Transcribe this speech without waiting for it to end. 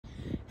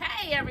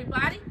Hey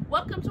everybody,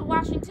 welcome to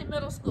Washington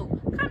Middle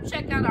School. Come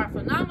check out our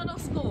phenomenal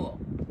school.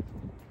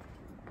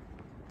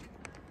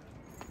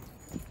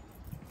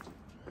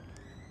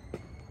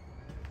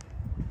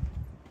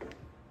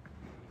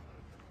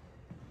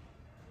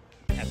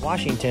 At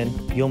Washington,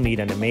 you'll meet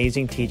an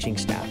amazing teaching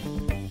staff.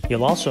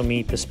 You'll also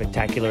meet the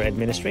spectacular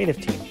administrative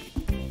team.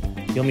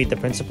 You'll meet the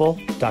principal,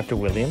 Dr.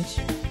 Williams,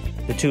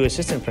 the two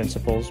assistant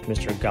principals,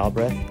 Mr.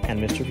 Galbraith and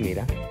Mr.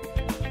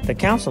 Vieta, the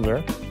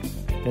counselor,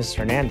 Ms.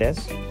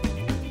 Hernandez,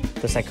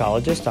 the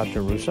psychologist,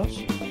 Dr. Russos,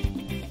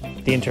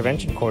 the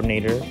intervention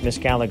coordinator, Ms.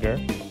 Gallagher,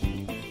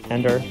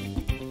 and our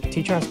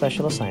teacher on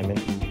special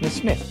assignment, Ms.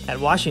 Smith. At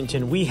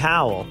Washington, we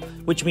howl,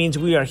 which means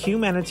we are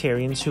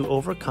humanitarians who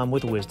overcome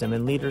with wisdom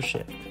and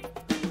leadership.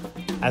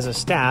 As a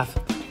staff,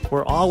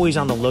 we're always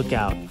on the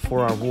lookout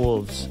for our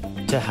wolves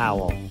to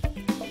howl.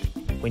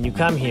 When you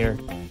come here,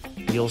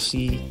 you'll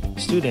see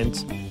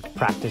students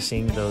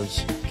practicing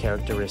those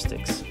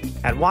characteristics.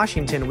 At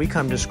Washington, we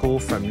come to school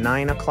from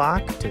 9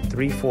 o'clock to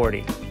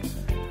 3:40.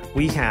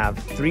 We have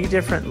 3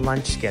 different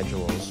lunch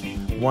schedules,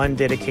 one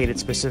dedicated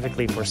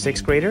specifically for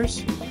 6th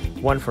graders,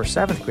 one for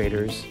 7th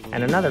graders,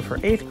 and another for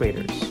 8th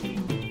graders.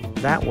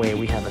 That way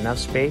we have enough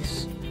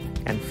space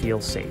and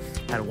feel safe.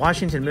 At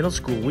Washington Middle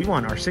School, we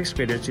want our 6th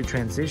graders to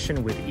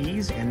transition with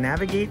ease and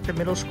navigate the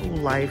middle school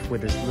life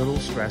with as little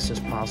stress as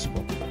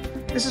possible.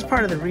 This is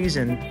part of the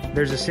reason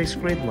there's a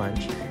 6th grade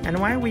lunch and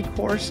why we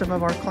course some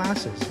of our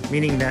classes,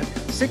 meaning that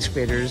 6th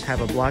graders have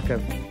a block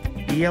of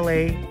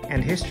ELA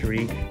and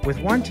history with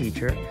one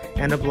teacher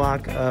and a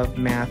block of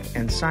math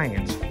and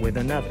science with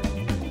another.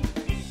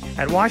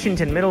 At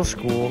Washington Middle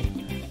School,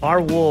 our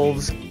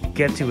wolves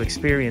get to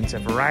experience a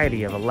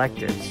variety of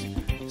electives.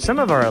 Some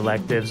of our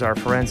electives are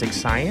forensic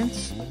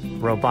science,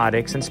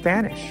 robotics, and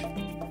Spanish.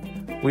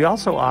 We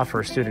also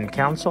offer student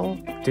council,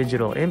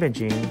 digital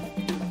imaging,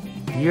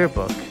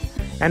 yearbook,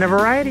 and a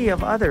variety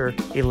of other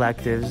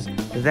electives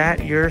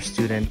that your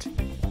student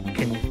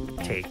can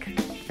take.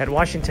 At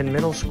Washington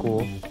Middle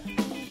School,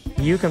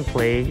 you can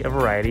play a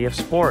variety of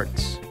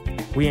sports.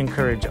 We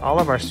encourage all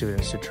of our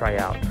students to try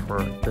out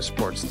for the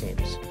sports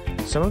teams.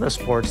 Some of the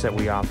sports that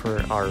we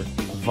offer are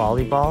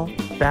volleyball,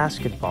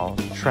 basketball,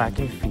 track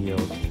and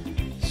field,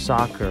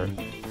 soccer,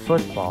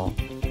 football,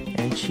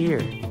 and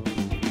cheer.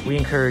 We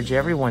encourage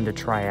everyone to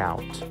try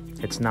out.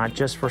 It's not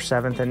just for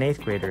 7th and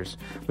 8th graders.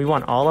 We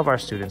want all of our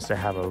students to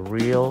have a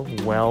real,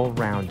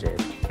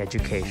 well-rounded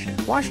education.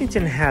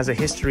 Washington has a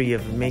history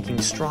of making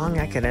strong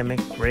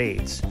academic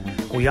grades.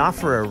 We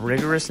offer a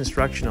rigorous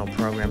instructional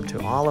program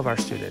to all of our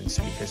students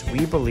because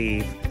we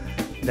believe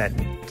that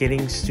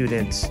getting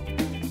students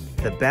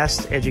the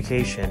best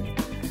education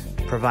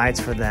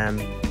provides for them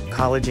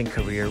college and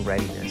career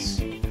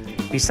readiness.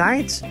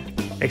 Besides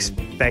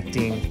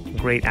expecting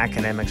great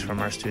academics from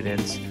our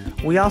students,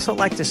 we also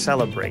like to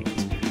celebrate.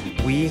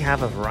 We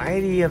have a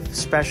variety of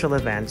special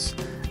events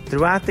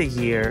throughout the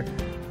year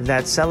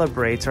that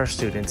celebrates our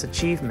students'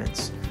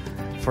 achievements.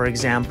 For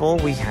example,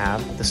 we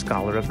have the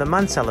Scholar of the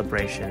Month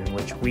celebration, in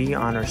which we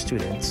honor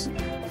students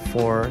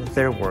for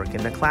their work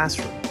in the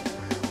classroom.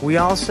 We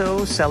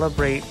also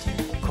celebrate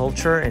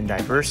culture and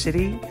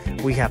diversity.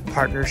 We have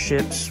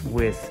partnerships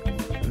with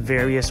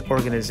various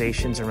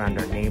organizations around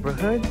our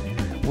neighborhood.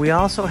 We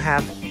also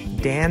have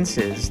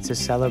dances to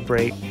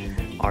celebrate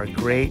our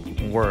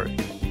great work.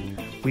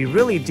 We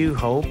really do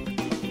hope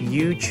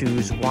you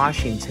choose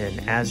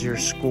Washington as your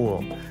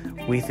school.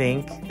 We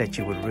think that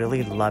you would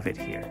really love it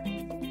here.